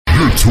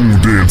You're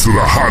tuned in to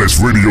the hottest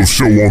radio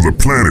show on the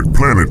planet.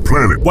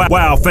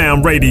 Wow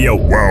Fam Radio.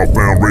 Wow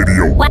Fam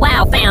Radio.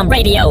 Wow Fam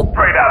Radio.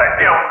 Straight out of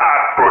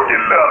M.I. Crooked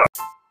Letter.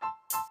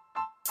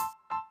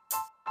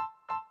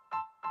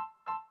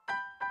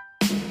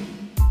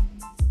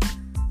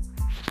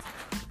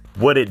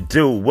 What it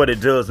do, what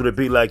it does, what it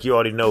be like, you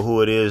already know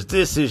who it is.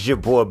 This is your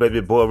boy, Baby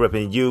Boy,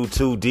 repping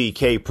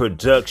U2DK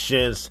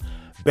Productions,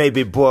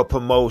 Baby Boy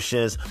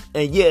Promotions.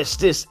 And yes,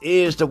 this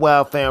is the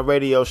Wow Fam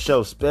Radio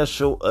Show,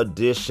 special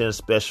edition.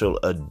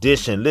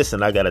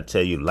 Listen, I gotta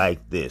tell you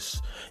like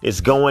this. It's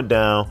going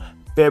down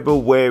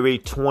February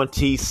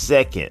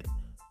 22nd.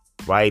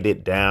 Write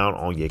it down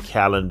on your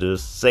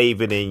calendars,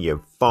 save it in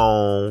your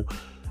phone.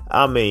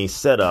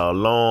 Set an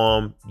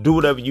alarm, do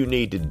whatever you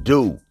need to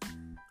do.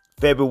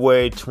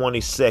 February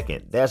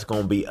 22nd. That's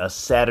going to be a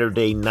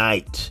Saturday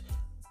night.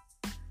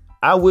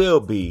 I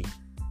will be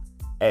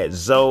at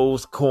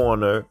Zoe's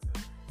Corner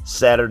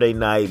Saturday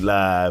Night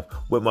Live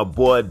with my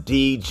boy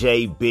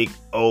DJ Big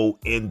O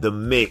in the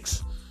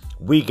mix.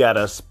 We got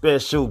a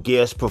special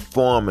guest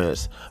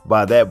performance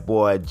by that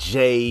boy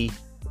J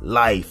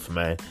Life,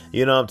 man.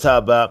 You know what I'm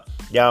talking about?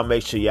 Y'all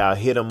make sure y'all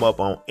hit him up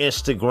on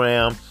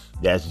Instagram.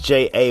 That's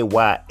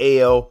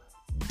JAYL.IFE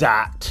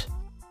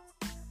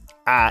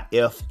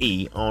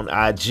on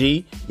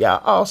IG.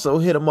 Y'all also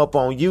hit him up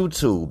on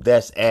YouTube.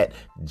 That's at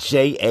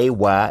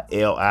JAYLIFE.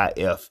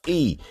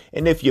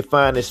 And if you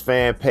find his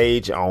fan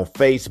page on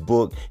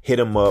Facebook, hit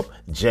him up,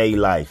 J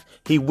Life.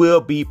 He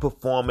will be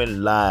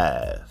performing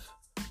live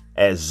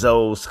at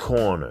Zoe's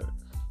Corner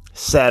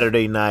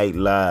Saturday Night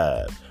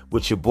Live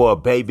with your boy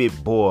Baby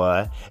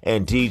Boy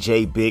and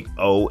DJ Big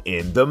O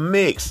in the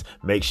mix.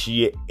 Make sure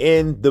you're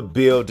in the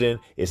building.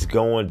 It's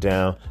going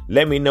down.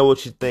 Let me know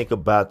what you think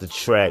about the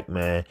track,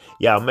 man.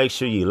 Y'all make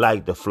sure you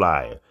like the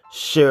flyer.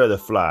 Share the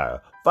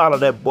flyer. Follow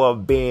that boy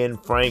Ben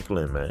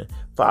Franklin, man.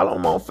 Follow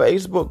him on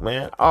Facebook,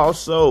 man.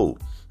 Also,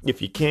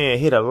 if you can,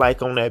 hit a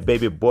like on that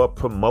Baby Boy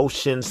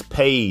Promotions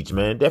page,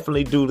 man.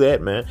 Definitely do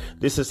that, man.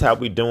 This is how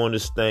we doing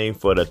this thing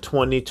for the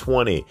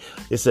 2020.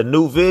 It's a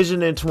new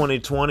vision in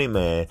 2020,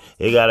 man.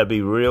 It got to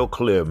be real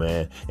clear,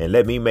 man. And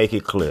let me make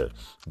it clear.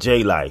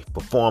 J Life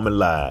performing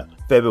live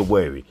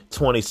February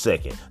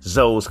 22nd.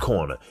 Zoe's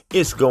Corner.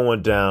 It's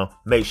going down.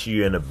 Make sure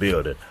you're in the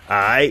building. All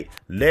right?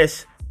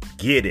 Let's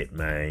get it,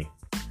 man.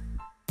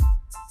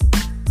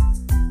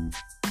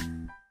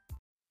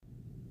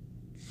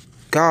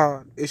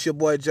 God, it's your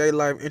boy J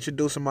Life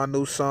introducing my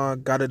new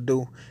song, Gotta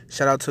Do.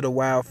 Shout out to the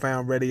Wild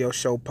Found Radio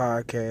Show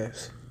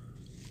podcast.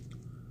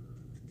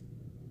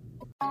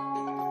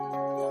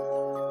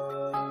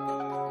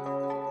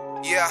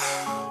 Yeah.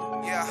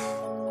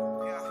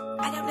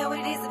 I don't know what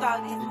it is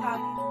about this.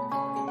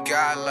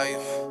 God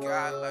life.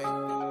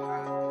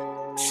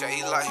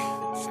 Shay life.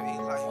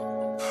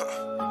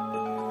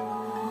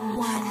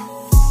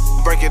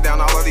 Break it down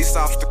all of these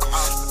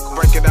obstacles.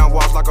 Break it down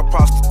walls like a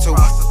prostitute.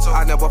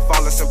 I never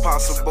fall, it's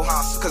impossible.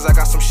 Cause I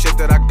got some shit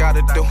that I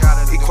gotta do.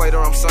 Equator,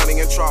 I'm sunny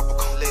and tropical.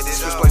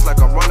 Switch place like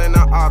I'm running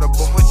an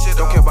audible.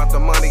 Don't care about the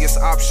money, it's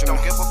optional.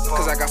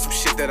 Cause I got some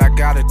shit that I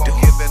gotta do.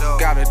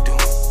 Gotta do.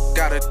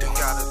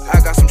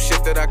 I got some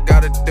shit that I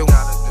gotta do.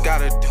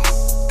 Gotta do.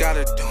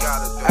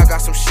 I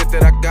got some shit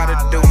that I gotta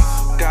do.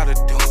 Gotta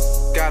do.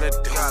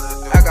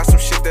 I got some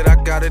shit that I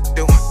gotta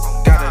do.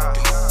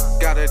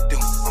 Gotta do.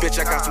 Bitch,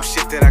 I got some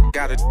shit that I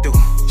gotta do.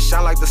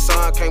 Shine like the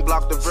sun, can't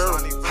block the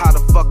view. How the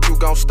fuck you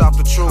gon' stop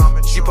the truth?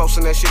 You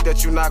posting that shit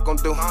that you not gon'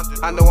 do.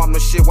 I know I'm the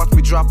shit, watch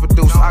me drop a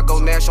deuce. I go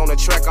Nash on the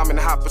track, I'm in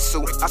hot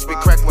pursuit. I spit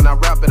crack when I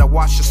rap, better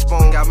watch your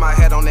spoon. Got my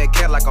head on that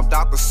cat like I'm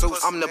Dr.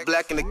 Seuss. I'm the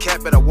black and the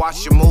cat, better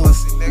watch your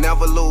moves.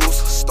 Never lose,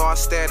 star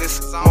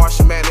status,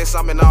 Martian Madness.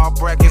 I'm in all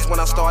brackets. When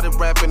I started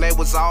rapping, they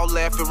was all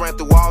laughing. Ran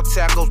through all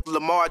tackles.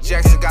 Lamar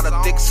Jackson got a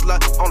thick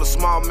slut on a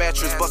small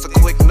mattress. Bust a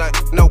quick nut,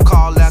 no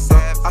call after.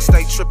 I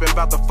stay tripping,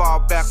 about to fall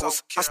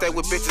backwards. I stay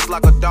with bitches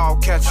like a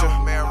dog catcher.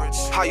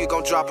 How you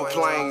gon' drop a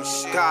plane?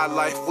 God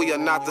life, we are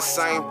not the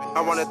same.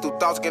 I'm running through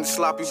thoughts, getting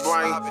sloppy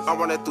brain. I'm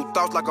running through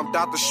thoughts like I'm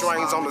Dr.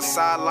 Strange. On the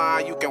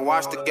sideline, you can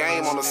watch the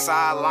game. On the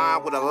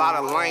sideline with a lot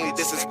of lanes.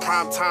 This is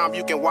prime time,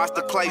 you can watch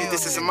the play.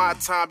 This is my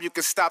time, you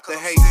can stop the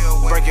hate.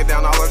 Break it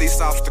down all of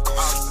these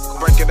obstacles.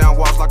 Break it down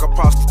walls like a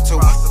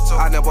prostitute.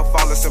 I never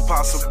fall, it's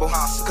impossible.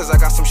 Cause I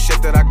got some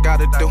shit that I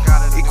gotta do.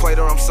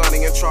 Equator, I'm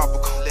sunny and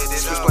tropical.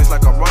 Switch place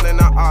like I'm running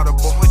an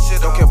audible.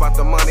 Don't care about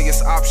the money,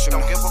 it's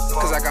optional.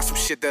 Cause I got some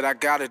shit that I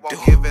gotta do.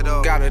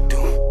 Gotta do.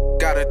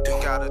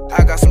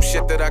 I got some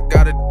shit that I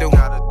gotta do.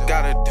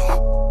 Gotta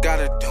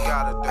do.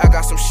 I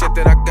got some shit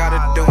that I gotta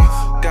do.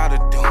 Gotta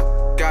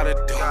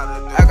do.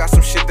 I got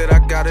some shit that I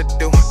gotta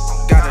do.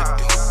 Gotta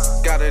do.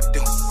 gotta do.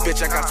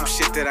 Bitch, I got some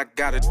shit that I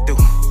gotta do.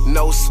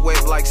 No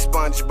sweat like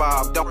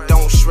SpongeBob.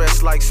 Don't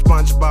stress like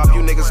SpongeBob.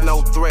 You niggas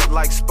no threat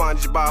like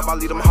SpongeBob. I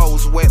leave them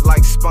hoes wet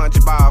like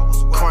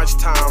SpongeBob. Crunch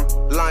time,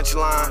 lunch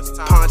line,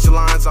 punch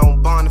lines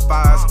on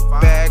bonfires.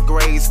 Bad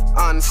grades,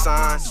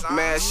 unsigned.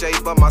 Mad shade,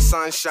 but my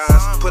sun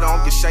shines. Put on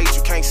your shades,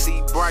 you can't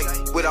see bright.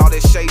 With all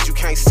that shade, you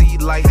can't see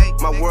light.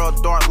 My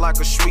world dark like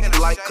a street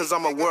light, cause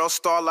I'm a world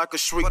star like a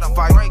street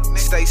fight.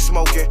 Stay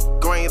smoking,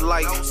 green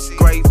light,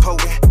 grade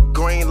potent,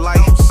 green light.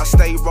 I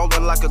stay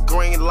rolling like a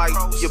green light.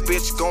 Your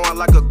bitch going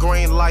like a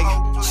green light.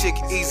 Chick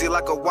easy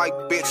like a white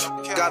bitch.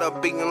 Got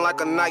her beating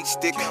like a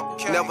nightstick.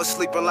 Never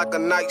sleeping like a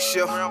night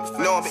shift.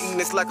 Know I'm eating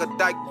this like a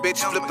dyke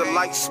bitch. Flip the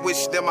light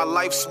switch, then my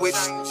life switch.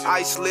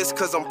 Iceless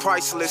cause I'm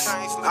priceless.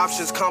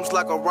 Options comes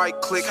like a right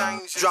click.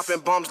 Dropping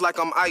bombs like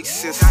I'm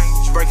ISIS.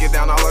 Break it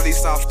down all of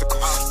these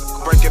obstacles.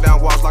 Break it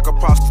down walls like a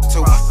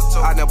prostitute.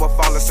 I never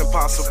fall, it's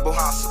impossible.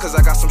 Cause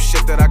I got some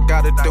shit that I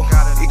gotta do.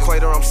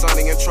 Equator, I'm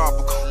sunny and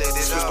tropical.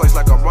 Switch place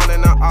like I'm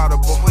running an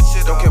audible.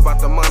 Don't care about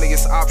the money,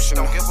 it's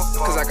optional.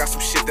 Cause I got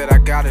some shit that I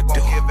gotta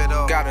do.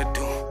 Gotta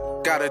do,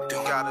 gotta do.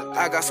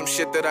 I got some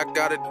shit that I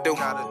gotta do.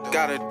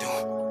 Gotta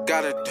do,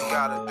 gotta do.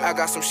 I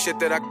got some shit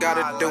that I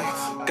gotta do.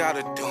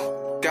 Gotta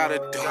do, gotta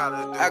do.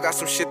 I got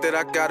some shit that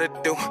I gotta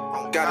do.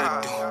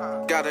 Gotta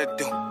do, gotta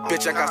do.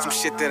 Bitch, I got some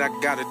shit that I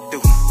gotta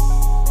do.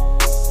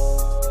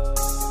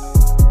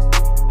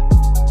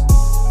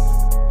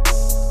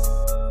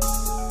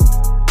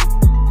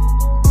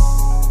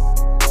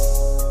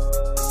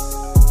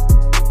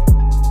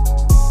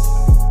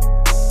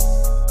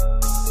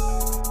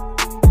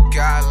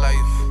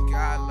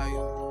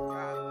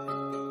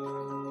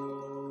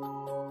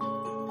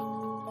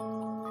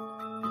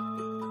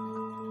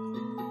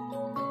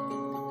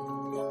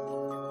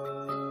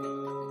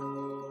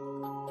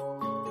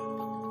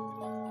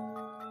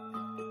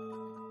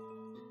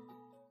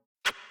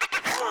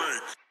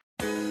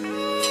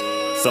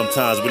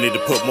 Sometimes we need to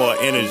put more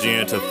energy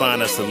into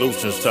finding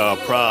solutions to our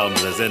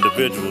problems as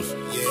individuals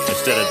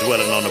instead of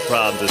dwelling on the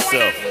problems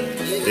itself.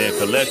 Then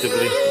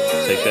collectively,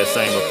 take that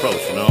same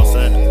approach, you know what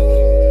I'm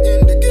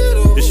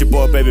saying? This your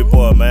boy, Baby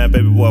Boy, man.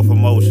 Baby Boy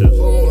Promotions.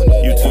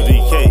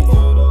 U2DK.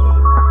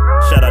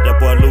 Shout out that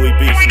boy Louis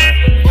Beast, man.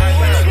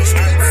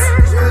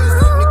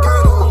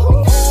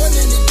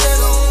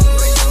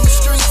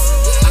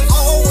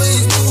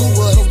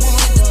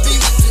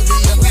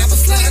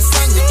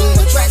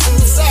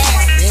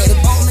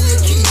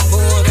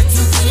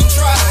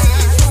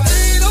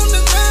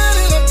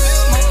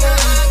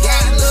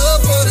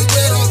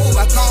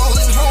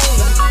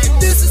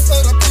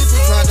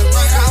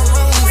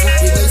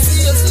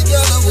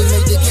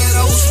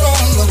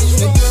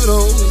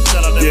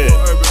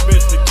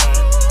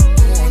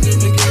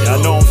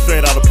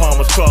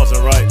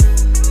 Crossing, right?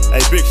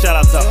 Hey, big shout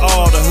out to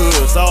all the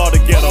hoods, all the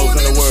ghettos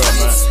in the world,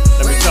 man.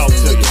 Let me talk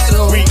to you.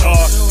 We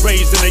are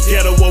raised in the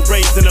ghetto, or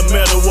raised in the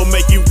metal, will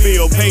make you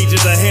feel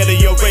pages ahead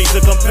of your race, a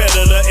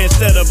competitor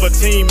instead of a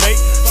teammate.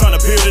 Trying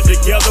to build it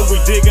together,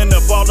 we digging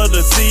up all of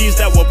the seeds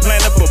that were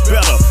planted for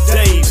better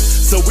days.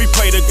 So we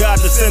pray to God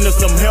to send us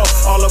some help.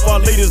 All of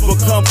our leaders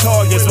become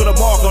targets with a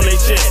mark on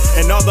their chest,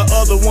 and all the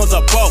other ones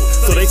are bought,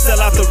 so they sell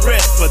out the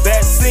rest. For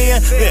that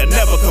sin, they'll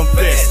never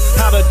confess.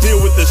 How to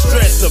deal with the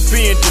stress of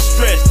being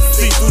distressed,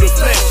 see through the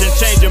flesh and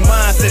change your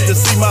mindset to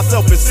see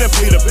myself as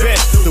simply the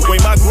best. The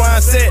way my grind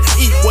said,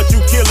 eat what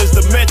you kill is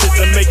the method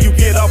to make you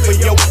get off of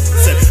your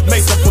set.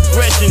 Make some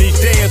progression, each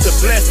day is a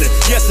blessing.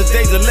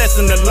 Yesterday's a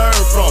lesson to learn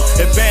from.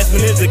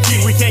 Advancement is the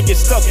key, we can't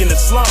get stuck in the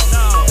slump.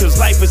 Cause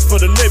life is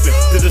for the living,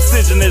 the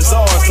decision is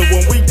ours. So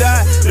when we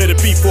die, let it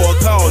be for a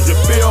cause, you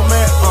feel,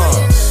 man?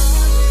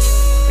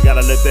 I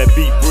gotta let that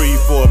beat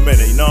breathe for a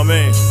minute, you know what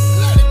I mean?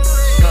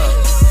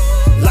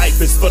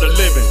 Life is for the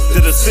living, the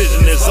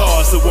decision is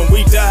ours. So when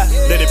we die,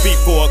 let it be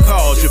for a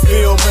cause, you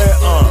feel, man?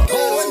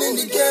 Born in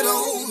the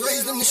ghetto,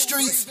 raised in the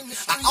streets,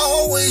 I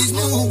always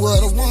knew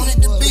what I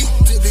wanted to be.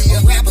 To be a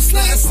rapper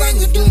slash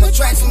singer, do my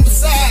tracks on the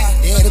side.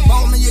 Yeah, the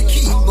bomb in your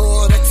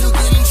keyboard, I took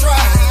it and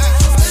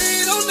tried.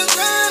 Stayed on the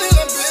grind and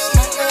I built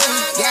my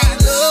own. Got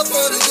love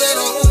for the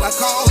ghetto, I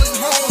call it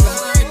home.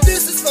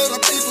 This is for the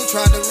people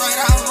trying to right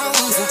our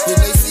wrongs. When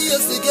they see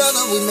us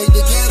together, we make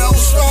the ghetto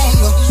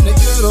stronger. The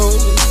ghetto.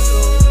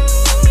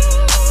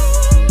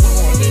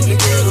 In the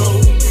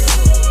ghetto.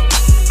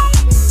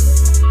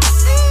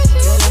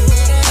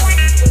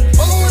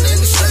 Born in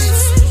the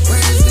streets,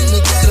 raised in the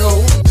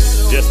ghetto.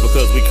 Just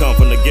because we come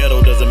from the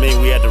ghetto doesn't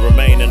mean we have to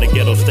remain in the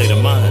ghetto state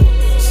of mind.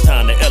 It's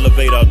time to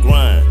elevate our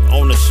grind,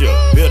 ownership,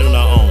 building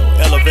our own,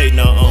 elevating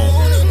our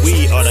own.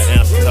 We are the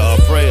answer to our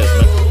prayers,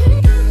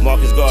 man.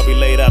 Marcus Garvey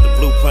laid out the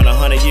blueprint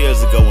 100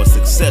 years ago and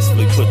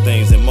successfully put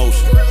things in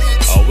motion.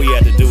 All we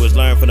had to do is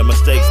learn from the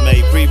mistakes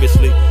made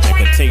previously and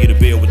continue to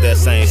build with that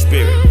same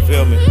spirit. You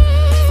feel me?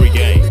 Free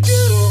game.